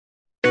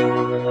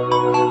What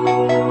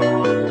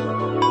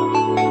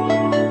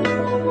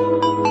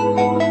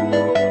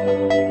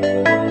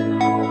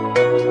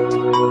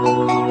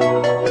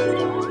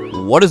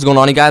is going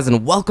on, you guys,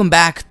 and welcome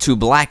back to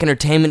Black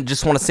Entertainment.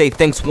 Just want to say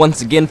thanks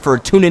once again for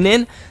tuning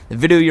in. The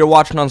video you're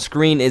watching on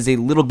screen is a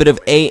little bit of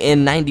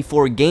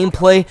AN94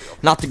 gameplay.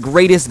 Not the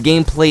greatest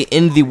gameplay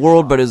in the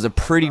world, but it was a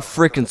pretty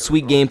freaking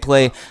sweet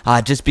gameplay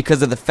just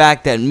because of the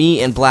fact that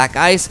me and Black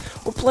Ice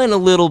were playing a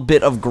little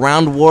bit of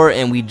ground war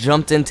and we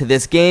jumped into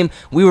this game.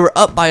 We were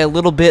up by a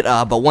little bit,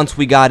 but once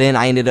we got in,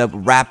 I ended up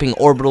wrapping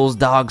orbitals,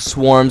 dogs,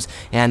 swarms,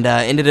 and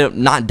ended up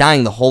not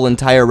dying the whole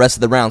entire rest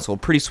of the round. So a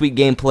pretty sweet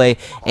gameplay,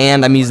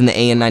 and I'm using the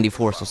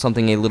AN94, so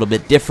something a little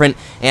bit different.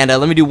 And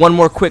let me do one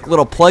more quick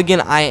little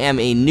plug-in. I am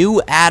a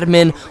new admin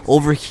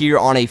over here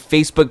on a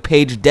Facebook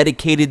page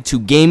dedicated to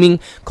gaming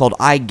called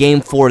I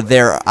Game For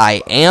There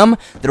I Am.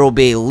 There will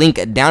be a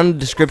link down in the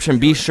description.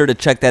 Be sure to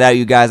check that out,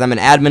 you guys. I'm an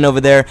admin over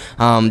there.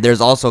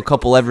 There's also a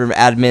couple other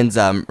admins.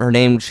 Her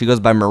name, she goes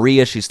by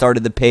Maria. She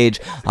started the page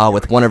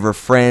with one of her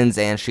friends,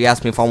 and she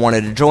asked me if I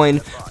wanted to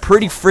join.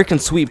 Pretty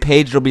freaking sweet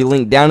page. It'll be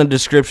linked down in the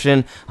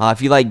description.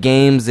 If you like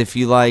games, if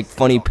you like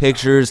funny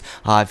pictures,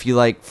 if you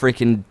like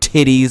freaking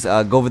titties,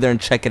 go over there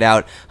and check it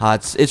out.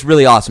 It's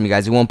really awesome, you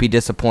guys. You won't be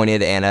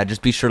disappointed, and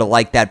just be sure to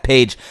like that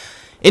page.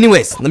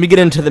 Anyways, let me get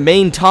into the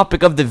main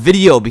topic of the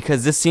video,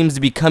 because this seems to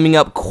be coming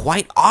up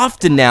quite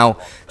often now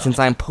since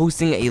I'm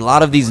posting a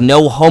lot of these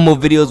no homo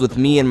videos with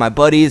me and my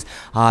buddies,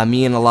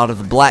 me and a lot of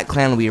the Black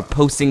Clan. We are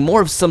posting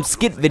more of some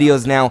skit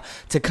videos now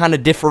to kind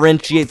of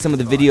differentiate some of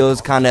the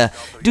videos, kind of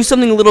do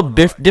something a little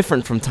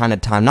different from time to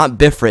time. Not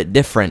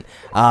different.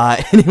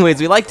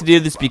 Anyways, we like to do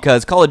this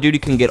because Call of Duty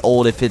can get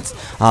old if it's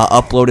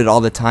uploaded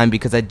all the time,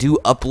 because I do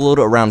upload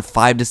around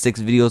 5 to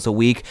 6 videos a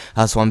week,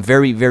 so I'm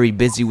very, very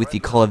busy with the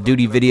Call of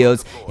Duty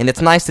videos. And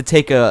it's nice to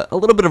take a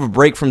little bit of a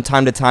break from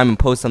time to time and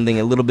post something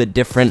a little bit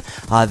different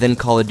than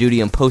Call of Duty,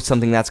 and post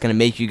something that's going to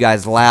make you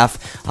guys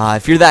laugh.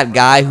 If you're that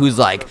guy who's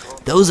like,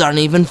 those aren't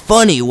even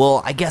funny,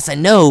 well, I guess I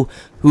know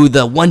who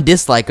the 1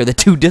 dislike or the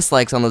 2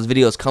 dislikes on those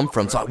videos come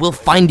from, so I will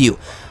find you.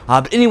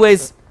 But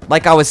anyways,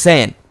 like I was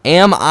saying,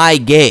 am I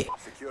gay?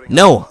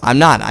 No, I'm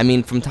not. I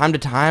mean, from time to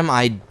time,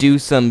 I do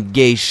some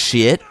gay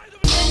shit.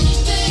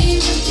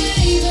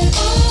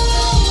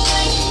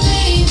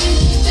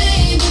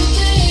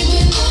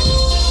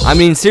 I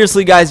mean,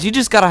 seriously, guys, you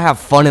just gotta have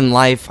fun in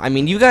life. I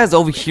mean, you guys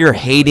over here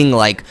hating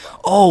like,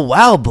 oh,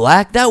 wow,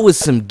 Black, that was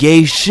some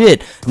gay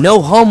shit.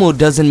 No homo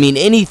doesn't mean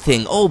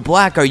anything. Oh,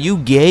 Black, are you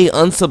gay?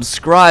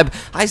 Unsubscribe.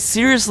 I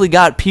seriously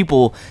got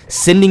people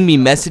sending me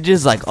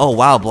messages like, oh,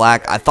 wow,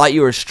 Black, I thought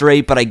you were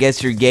straight, but I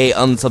guess you're gay.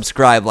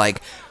 Unsubscribe.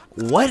 Like,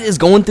 what is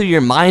going through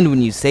your mind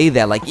when you say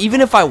that? Like, even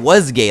if I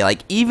was gay,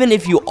 like, even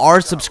if you are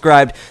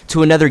subscribed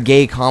to another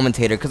gay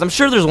commentator, because I'm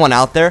sure there's one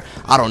out there.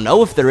 I don't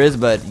know if there is,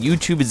 but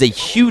YouTube is a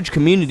huge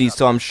community,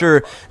 so I'm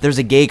sure there's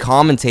a gay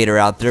commentator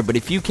out there. But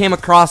if you came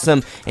across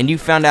him and you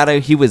found out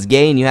he was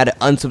gay and you had to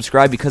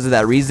unsubscribe because of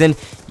that reason,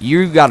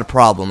 you got a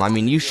problem. I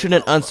mean, you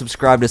shouldn't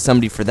unsubscribe to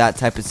somebody for that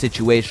type of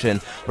situation,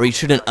 or you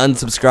shouldn't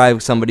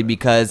unsubscribe somebody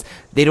because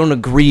they don't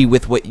agree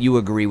with what you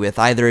agree with.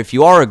 Either if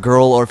you are a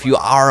girl or if you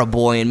are a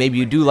boy, and maybe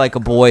you do like a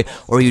boy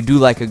or you do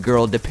like a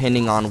girl,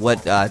 depending on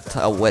what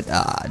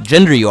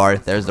gender you are,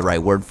 if there's the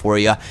right word for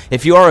you.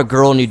 If you are a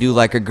girl and you do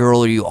like a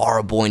girl, or you are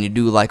a boy and you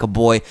do like a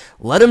boy,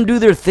 let them do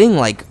their thing.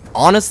 Like,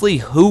 honestly,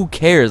 who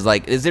cares?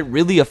 Like, is it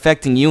really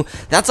affecting you?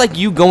 That's like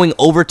you going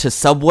over to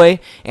Subway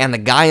and the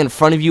guy in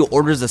front of you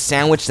orders a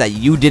sandwich that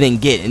you didn't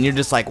get, and you're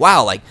just like,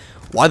 wow, like,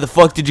 why the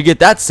fuck did you get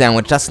that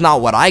sandwich? That's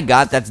not what I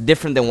got. That's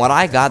different than what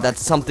I got.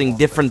 That's something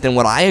different than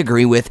what I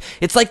agree with.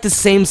 It's like the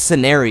same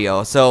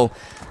scenario. So,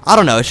 I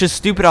don't know. It's just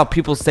stupid how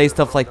people say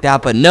stuff like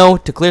that. But no,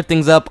 to clear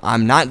things up,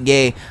 I'm not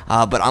gay.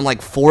 But I'm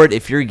like for it.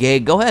 If you're gay,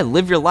 go ahead,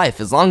 live your life.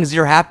 As long as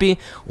you're happy,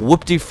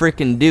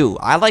 whoop-de-frickin' do.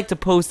 I like to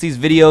post these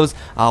videos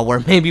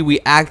where maybe we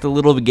act a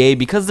little bit gay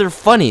because they're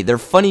funny. They're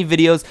funny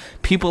videos.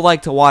 People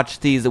like to watch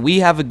these. We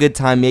have a good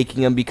time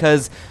making them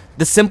because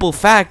the simple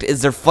fact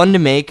is they're fun to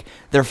make,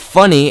 they're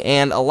funny,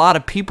 and a lot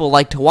of people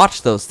like to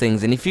watch those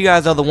things. And if you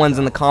guys are the ones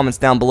in the comments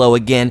down below,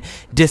 again,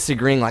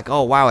 disagreeing like,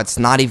 oh wow, it's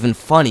not even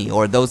funny,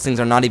 or those things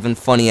are not even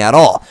funny at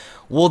all,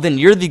 well, then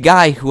you're the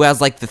guy who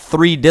has like the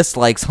 3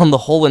 dislikes on the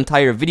whole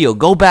entire video.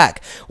 Go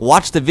back,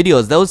 watch the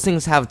videos. Those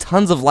things have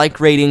tons of like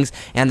ratings,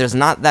 and there's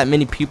not that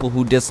many people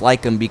who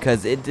dislike them,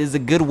 because it is a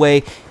good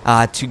way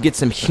to get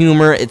some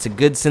humor. It's a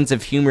good sense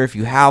of humor if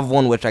you have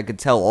one, which I could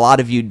tell a lot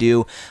of you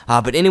do.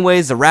 But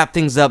anyways, to wrap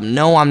things up,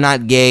 no, I'm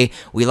not gay.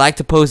 We like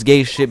to post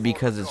gay shit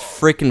because it's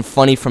freaking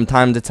funny from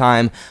time to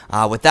time.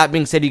 With that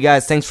being said, you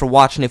guys, thanks for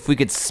watching. If we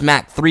could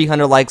smack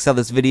 300 likes on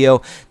this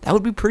video, that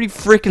would be pretty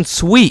freaking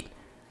sweet.